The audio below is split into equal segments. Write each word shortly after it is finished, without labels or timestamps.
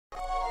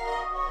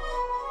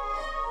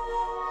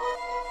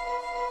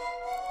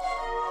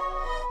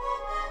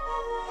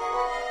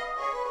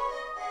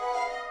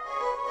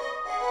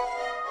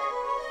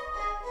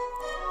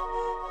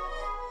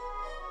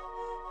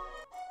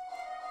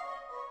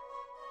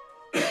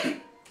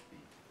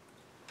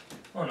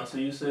Oh no, so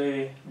you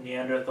say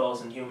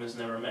Neanderthals and humans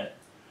never met?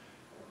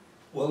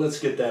 Well, let's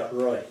get that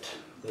right.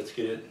 Let's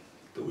get it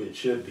the way it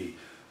should be.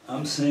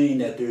 I'm saying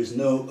that there's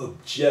no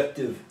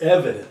objective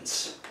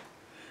evidence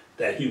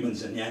that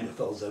humans and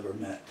Neanderthals ever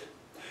met.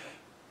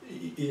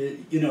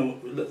 You know,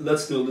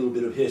 let's do a little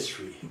bit of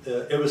history.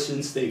 Ever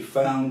since they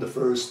found the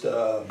first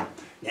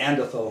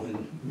Neanderthal in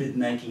the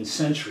mid-19th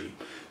century,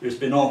 there's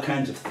been all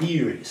kinds of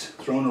theories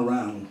thrown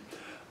around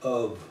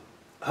of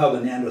how the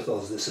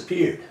Neanderthals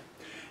disappeared.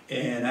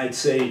 And I'd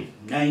say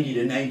 90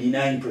 to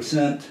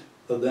 99%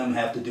 of them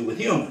have to do with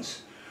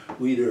humans.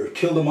 We either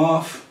killed them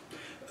off,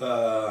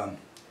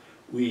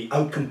 we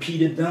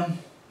outcompeted them,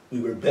 we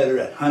were better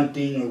at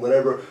hunting or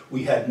whatever,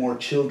 we had more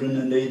children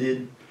than they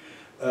did,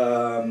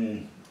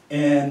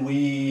 and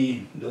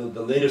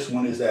the latest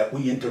one is that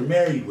we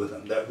intermarried with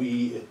them, that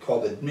we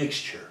called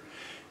admixture.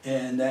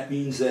 And that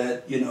means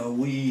that, you know,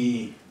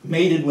 we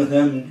mated with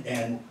them,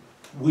 and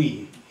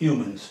we,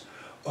 humans,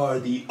 are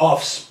the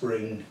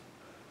offspring.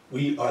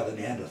 We are the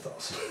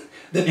Neanderthals.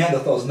 The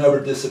Neanderthals never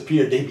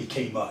disappeared, they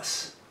became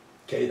us.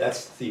 Okay,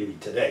 that's the theory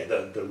today,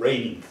 the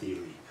reigning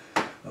theory.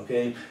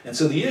 Okay, and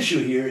so the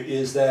issue here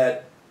is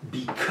that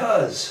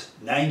because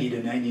 90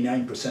 to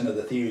 99% of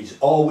the theories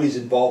always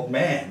involve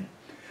man,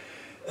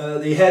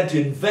 they had to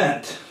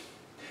invent,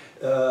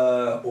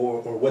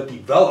 or what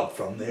developed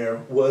from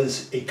there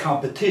was a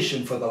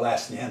competition for the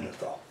last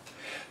Neanderthal.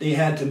 They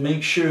had to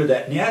make sure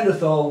that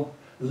Neanderthal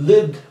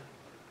lived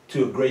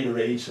to a greater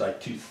age,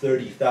 like to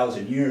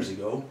 30,000 years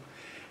ago,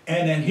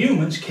 and then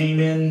humans came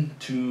in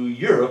to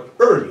Europe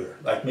earlier,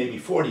 like maybe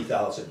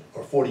 40,000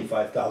 or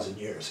 45,000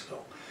 years ago.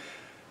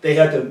 They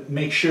had to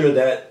make sure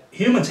that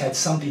humans had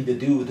something to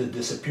do with the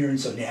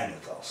disappearance of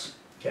Neanderthals.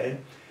 Okay?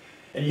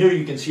 And here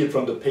you can see it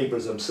from the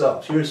papers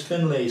themselves. Here's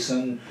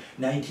Finlayson,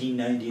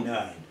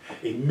 1999.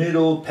 A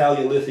Middle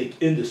Paleolithic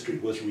industry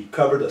was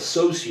recovered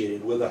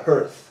associated with a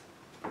hearth.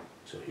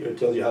 So here it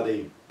tells you how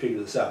they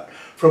figured this out.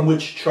 From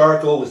which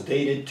charcoal was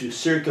dated to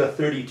circa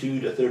 32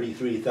 to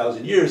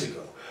 33,000 years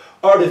ago.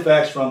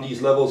 Artifacts from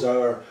these levels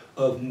are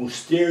of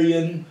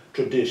Mousterian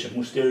tradition.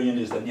 Mousterian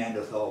is the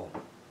Neanderthal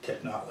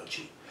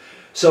technology.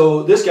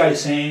 So this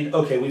guy's saying,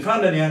 okay, we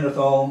found a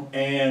Neanderthal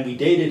and we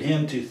dated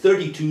him to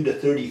 32 to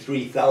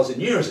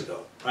 33,000 years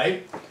ago,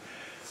 right?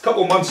 A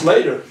couple months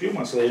later, a few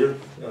months later,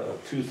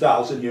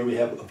 2000, here we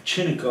have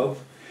Ovchinnikov,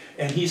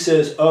 and he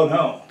says, oh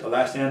no, the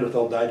last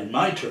Neanderthal died in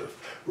my turf.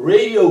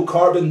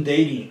 Radiocarbon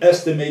dating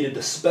estimated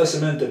the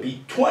specimen to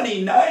be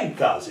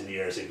 29,000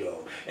 years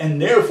ago, and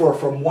therefore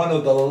from one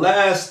of the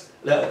latest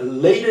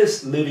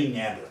living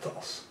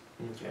Neanderthals.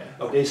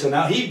 Okay, so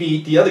now he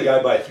beat the other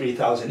guy by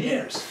 3,000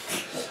 years.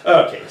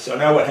 Okay, so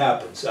now what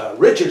happens?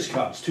 Richards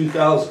comes,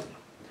 2000.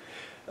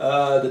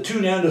 The two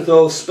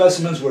Neanderthal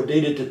specimens were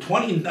dated to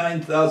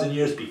 29,000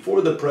 years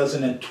before the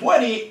present and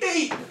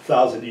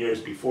 28,000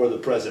 years before the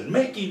present,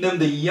 making them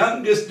the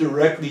youngest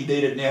directly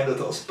dated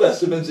Neanderthal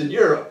specimens in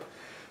Europe.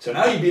 So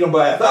now you beat them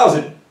by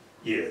 1,000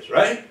 years,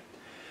 right?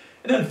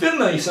 And then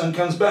Finlayson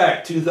comes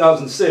back,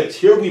 2006.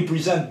 Here we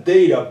present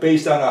data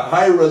based on a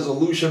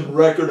high-resolution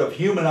record of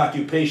human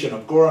occupation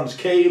of Gorham's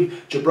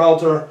Cave,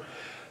 Gibraltar,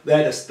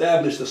 that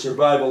established the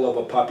survival of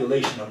a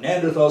population of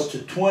Neanderthals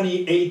to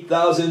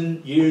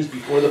 28,000 years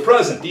before the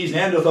present. These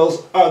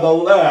Neanderthals are the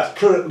last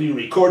currently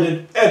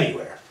recorded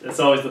anywhere. That's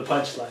always the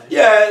punchline.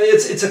 Yeah,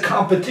 it's a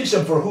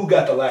competition for who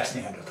got the last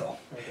Neanderthal.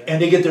 Okay.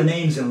 And they get their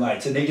names in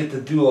lights, and they get to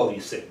do all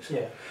these things.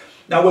 Yeah.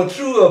 Now, what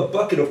threw a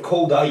bucket of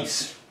cold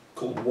ice,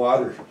 cold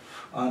water,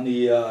 on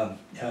the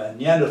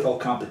Neanderthal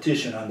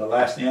competition, on the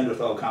last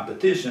Neanderthal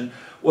competition,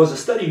 was a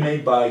study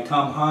made by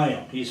Tom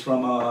Hyam. He's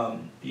from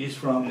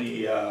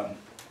the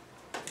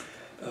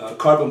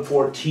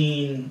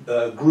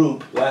carbon-14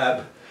 group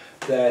lab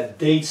that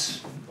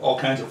dates all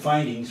kinds of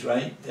findings,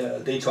 right?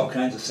 Dates all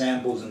kinds of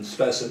samples and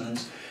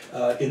specimens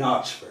in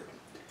Oxford.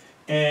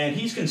 And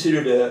he's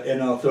considered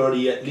an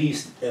authority at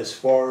least as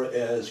far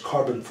as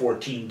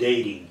carbon-14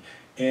 dating.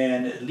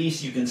 And at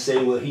least you can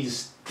say, well,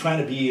 he's trying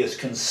to be as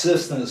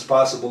consistent as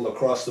possible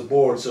across the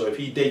board. So if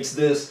he dates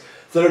this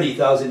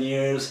 30,000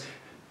 years,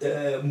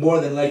 more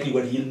than likely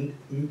when he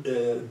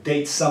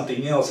dates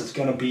something else, it's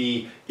going to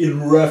be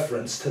in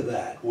reference to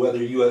that.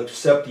 Whether you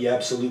accept the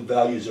absolute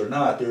values or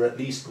not, they're at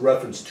least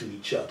reference to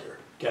each other.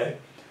 Okay?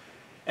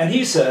 And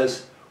he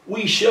says,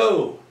 we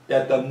show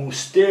that the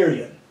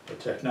Mousterian, the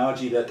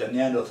technology that the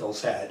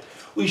Neanderthals had,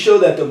 we show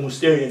that the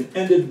Mousterian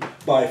ended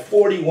by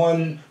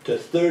 41 to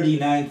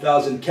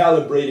 39,000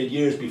 calibrated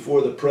years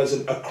before the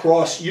present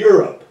across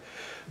Europe.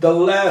 The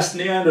last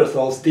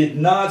Neanderthals did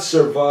not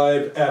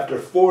survive after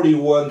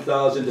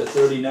 41,000 to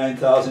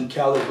 39,000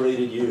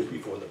 calibrated years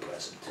before the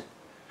present.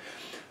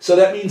 So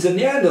that means the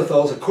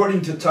Neanderthals,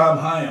 according to Tom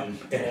Hyam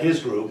and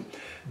his group,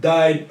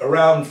 died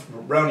around,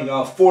 rounding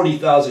off,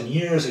 40,000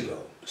 years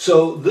ago.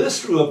 So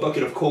this threw a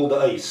bucket of cold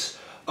ice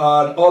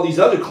on all these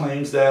other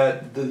claims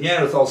that the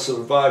Neanderthals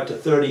survived to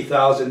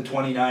 30,000,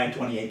 29,000,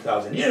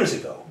 28,000 years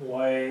ago.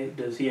 Why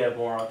does he have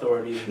more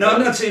authority? No,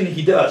 I'm not saying that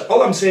he does.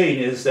 All I'm saying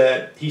is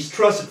that he's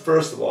trusted,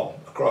 first of all,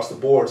 across the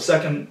board.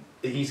 Second,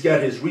 he's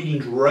got his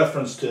readings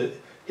reference to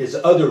his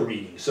other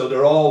readings. So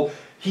they're all,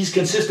 he's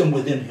consistent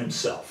within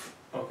himself.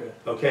 Okay.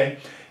 Okay?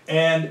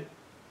 And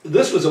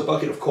this was a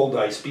bucket of cold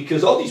ice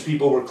because all these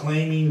people were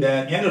claiming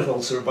that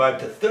Neanderthals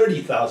survived to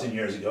 30,000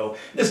 years ago.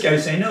 This guy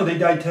is saying, no, they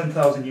died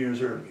 10,000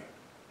 years earlier.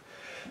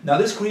 Now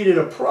this created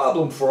a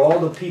problem for all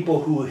the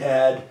people who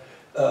had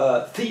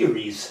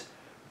theories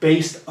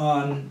based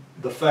on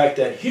the fact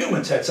that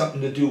humans had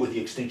something to do with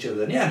the extinction of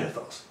the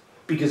Neanderthals.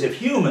 Because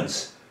if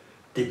humans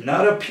did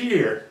not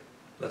appear,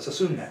 let's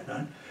assume that,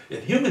 right?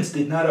 If humans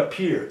did not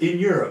appear in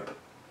Europe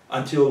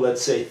until,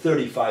 let's say,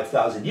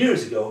 35,000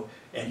 years ago,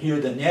 and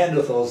here the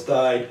Neanderthals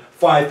died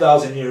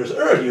 5,000 years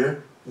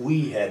earlier,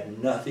 we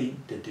had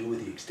nothing to do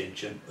with the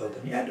extinction of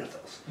the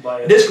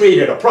Neanderthals. This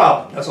created a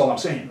problem, that's all I'm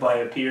saying. By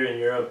appear in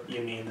Europe,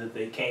 you mean that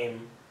they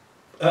came...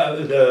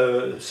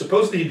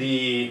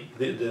 Supposedly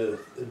the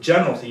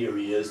general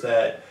theory is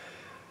that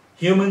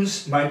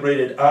humans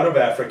migrated out of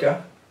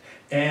Africa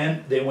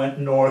and they went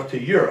north to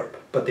Europe.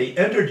 But they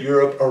entered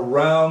Europe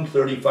around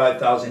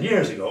 35,000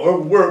 years ago. Or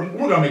we're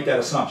going to make that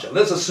assumption.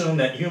 Let's assume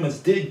that humans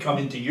did come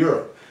into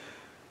Europe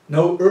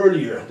no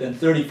earlier than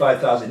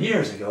 35,000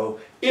 years ago.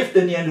 If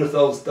the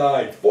Neanderthals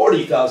died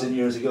 40,000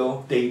 years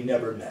ago, they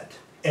never met.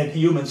 And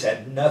humans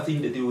had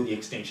nothing to do with the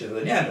extinction of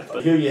the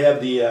Neanderthals. Here you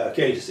have the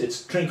case.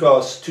 It's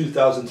Trinkos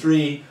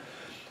 2003.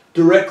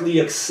 Directly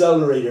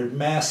accelerated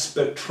mass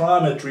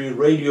spectrometry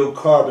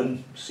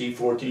radiocarbon,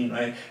 C14,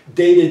 right,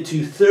 dated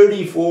to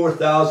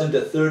 34,000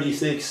 to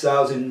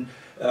 36,000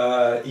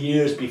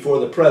 years before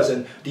the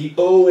present. The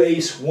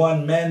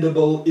OACE-1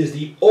 mandible is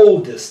the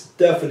oldest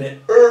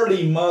definite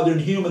early modern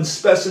human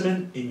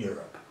specimen in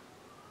Europe.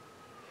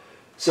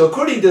 So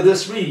according to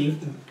this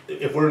reading,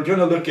 if we're going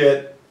to look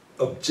at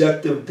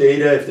objective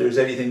data, if there's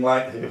anything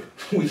like,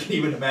 if we can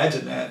even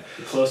imagine that.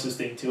 The closest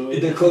thing to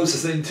it. The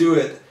closest thing to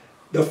it.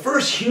 The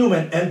first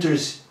human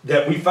enters,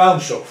 that we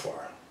found so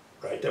far,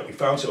 right,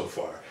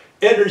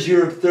 enters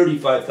Europe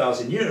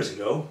 35,000 years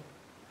ago,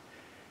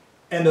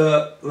 and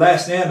the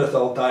last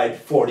Neanderthal died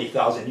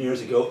 40,000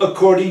 years ago,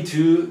 according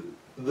to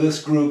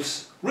this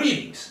group's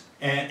readings.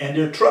 And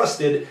they're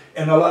trusted,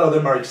 and a lot of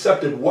them are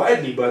accepted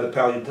widely by the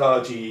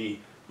paleontology,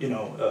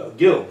 guild,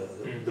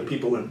 the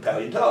people in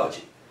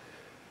paleontology.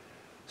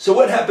 So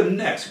what happened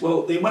next?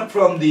 Well, they went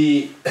from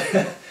the...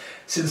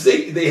 Since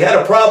they had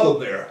a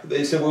problem there,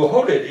 they said, well,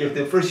 hold it, if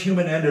the first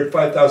human entered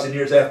 5,000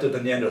 years after the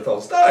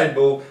Neanderthals died,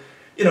 well,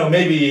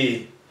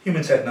 maybe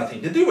humans had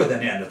nothing to do with the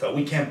Neanderthal.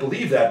 We can't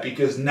believe that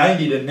because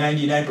 90 to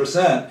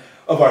 99%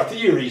 of our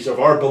theories, of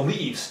our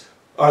beliefs,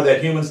 are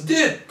that humans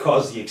did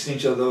cause the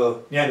extinction of the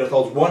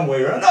Neanderthals one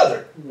way or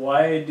another.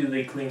 Why do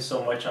they cling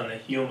so much on the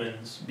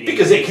humans being...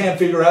 Because they can't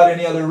figure out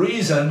any other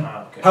reason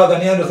how the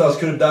Neanderthals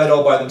could have died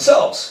all by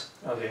themselves.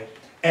 Okay.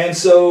 And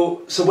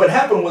so what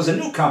happened was a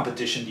new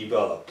competition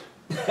developed.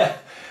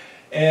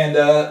 And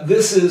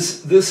this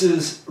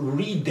is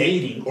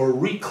redating or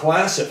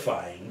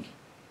reclassifying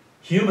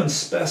human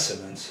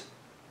specimens,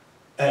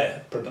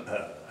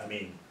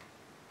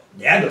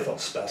 Neanderthal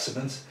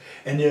specimens,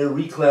 and they're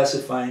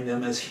reclassifying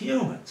them as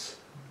humans.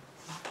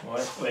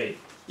 What? Wait.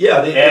 Yeah,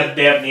 they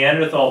have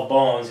Neanderthal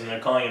bones and they're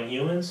calling them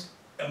humans?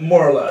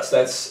 More or less,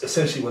 that's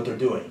essentially what they're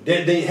doing.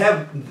 They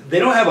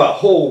don't have a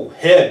whole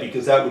head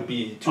because that would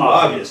be too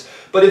obvious.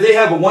 But if they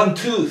have one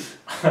tooth,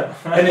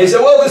 and they say,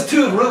 well, this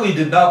tooth really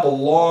did not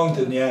belong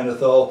to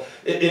Neanderthal,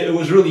 it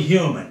was really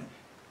human.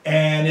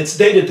 And it's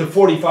dated to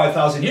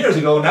 45,000 years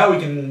ago, now we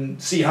can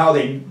see how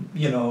they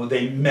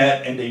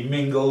met and they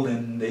mingled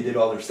and they did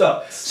all their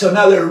stuff. So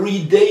now they're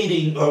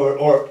redating,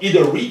 or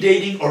either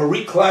redating or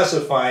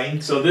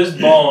reclassifying. So this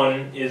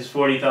bone is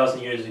 40,000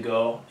 years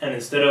ago, and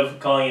instead of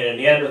calling it a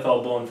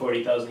Neanderthal bone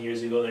 40,000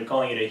 years ago, they're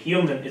calling it a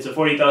human. It's a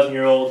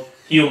 40,000-year-old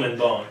human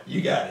bone.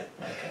 You got it.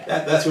 Okay.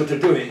 That's what they're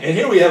doing. And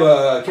here we have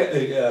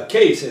a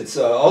case. It's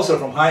also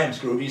from Hyam's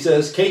group. He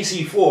says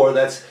KC4,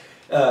 that's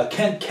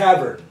Kent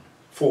Cavern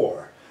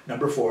 4.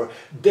 Number 4,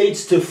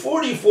 dates to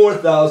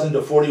 44,000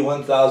 to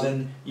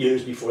 41,000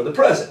 years before the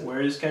present.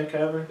 Where is Kent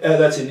Cavern?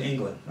 That's in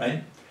England,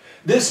 right?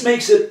 This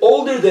makes it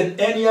older than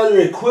any other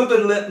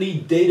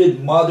equivalently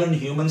dated modern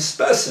human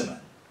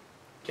specimen.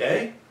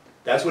 Okay?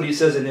 That's what he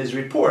says in his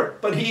report.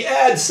 But he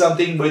adds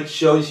something which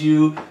shows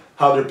you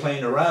how they're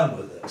playing around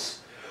with this.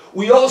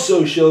 We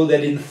also show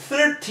that in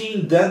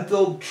 13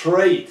 dental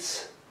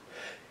traits,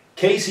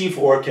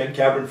 KC4, Kent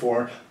Cavern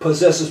 4,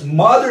 possesses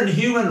modern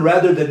human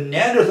rather than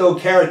Neanderthal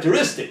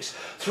characteristics.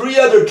 3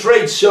 other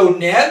traits show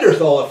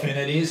Neanderthal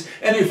affinities,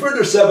 and a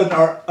further 7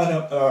 are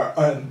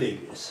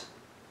ambiguous.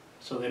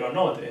 So they don't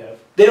know what they have.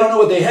 They don't know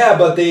what they have,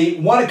 but they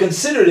want to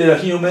consider it a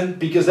human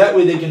because that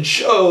way they can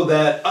show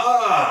that,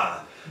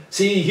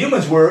 see,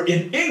 humans were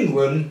in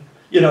England,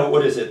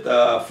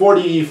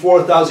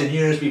 44,000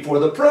 years before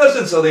the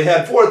present, so they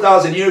had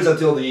 4,000 years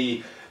until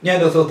the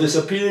Neanderthal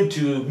disappeared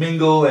to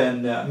mingle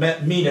and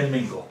meet and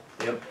mingle.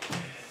 Yep.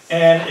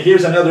 And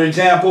here's another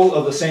example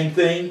of the same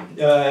thing,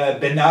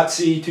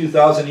 Benazzi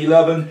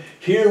 2011.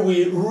 Here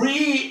we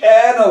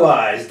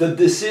reanalyze the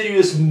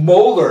deciduous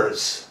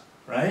molars,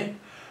 right,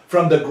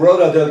 from the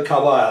Grotta del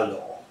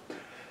Cavallo.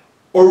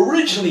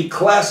 Originally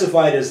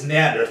classified as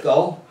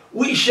Neanderthal,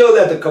 we show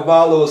that the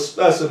Cavallo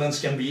specimens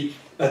can be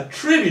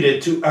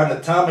attributed to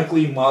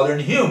anatomically modern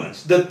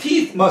humans. The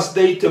teeth must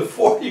date to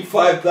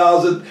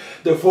 45,000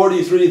 to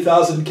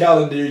 43,000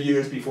 calendar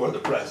years before the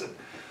present.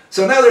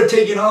 So now they're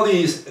taking all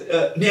these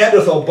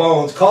Neanderthal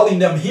bones, calling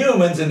them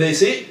humans, and they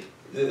say,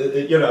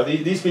 you know,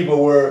 these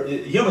people were,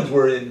 humans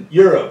were in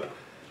Europe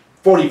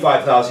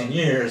 45,000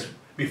 years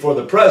before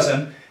the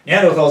present.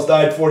 Neanderthals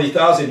died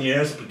 40,000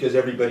 years because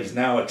everybody's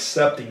now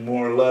accepting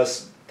more or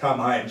less Tom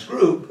Himes'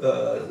 group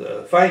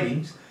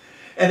findings.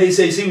 And they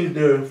say, see,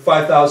 there are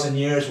 5,000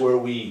 years where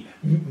we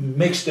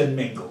mixed and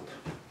mingled.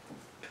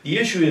 The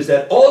issue is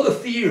that all the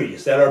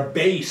theories that are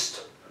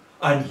based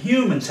on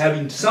humans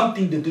having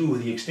something to do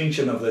with the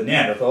extinction of the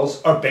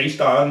Neanderthals are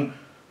based on,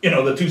 you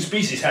know, the two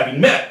species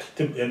having met,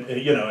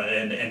 you know,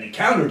 and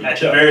encountered each other. At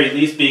the very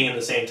least being in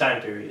the same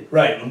time period.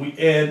 Right,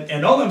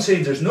 and all I'm saying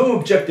is there's no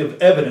objective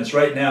evidence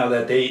right now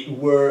that they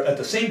were at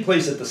the same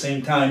place at the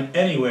same time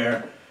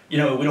anywhere. You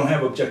know, we don't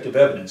have objective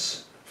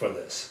evidence for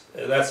this.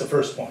 That's the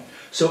first point.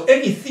 So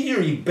any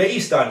theory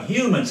based on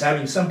humans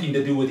having something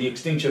to do with the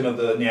extinction of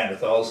the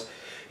Neanderthals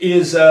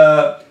is,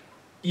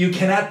 you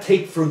cannot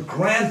take for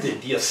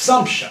granted the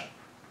assumption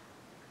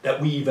that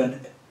we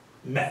even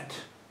met.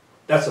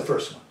 That's the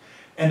first one.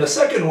 And the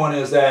second one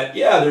is that,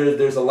 yeah,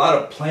 there's a lot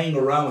of playing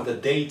around with the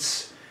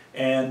dates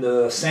and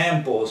the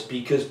samples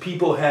because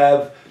people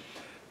have,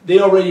 they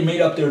already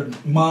made up their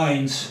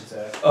minds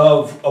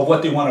of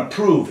what they want to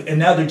prove. And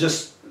now they're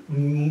just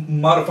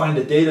modifying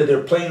the data,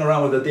 they're playing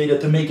around with the data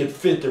to make it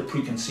fit their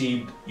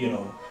preconceived, you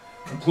know,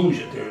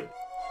 conclusion.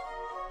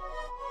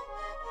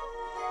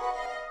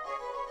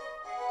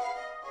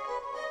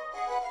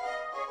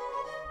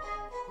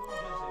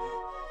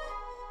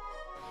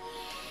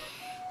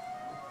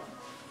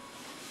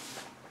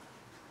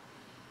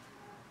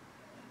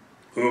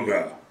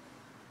 Hugo.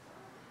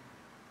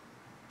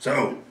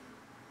 So,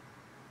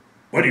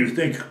 what do you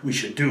think we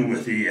should do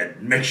with the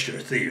admixture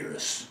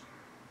theorists?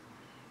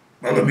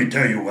 Well, let me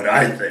tell you what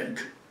I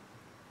think.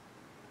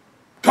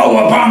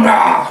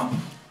 Cowabunga!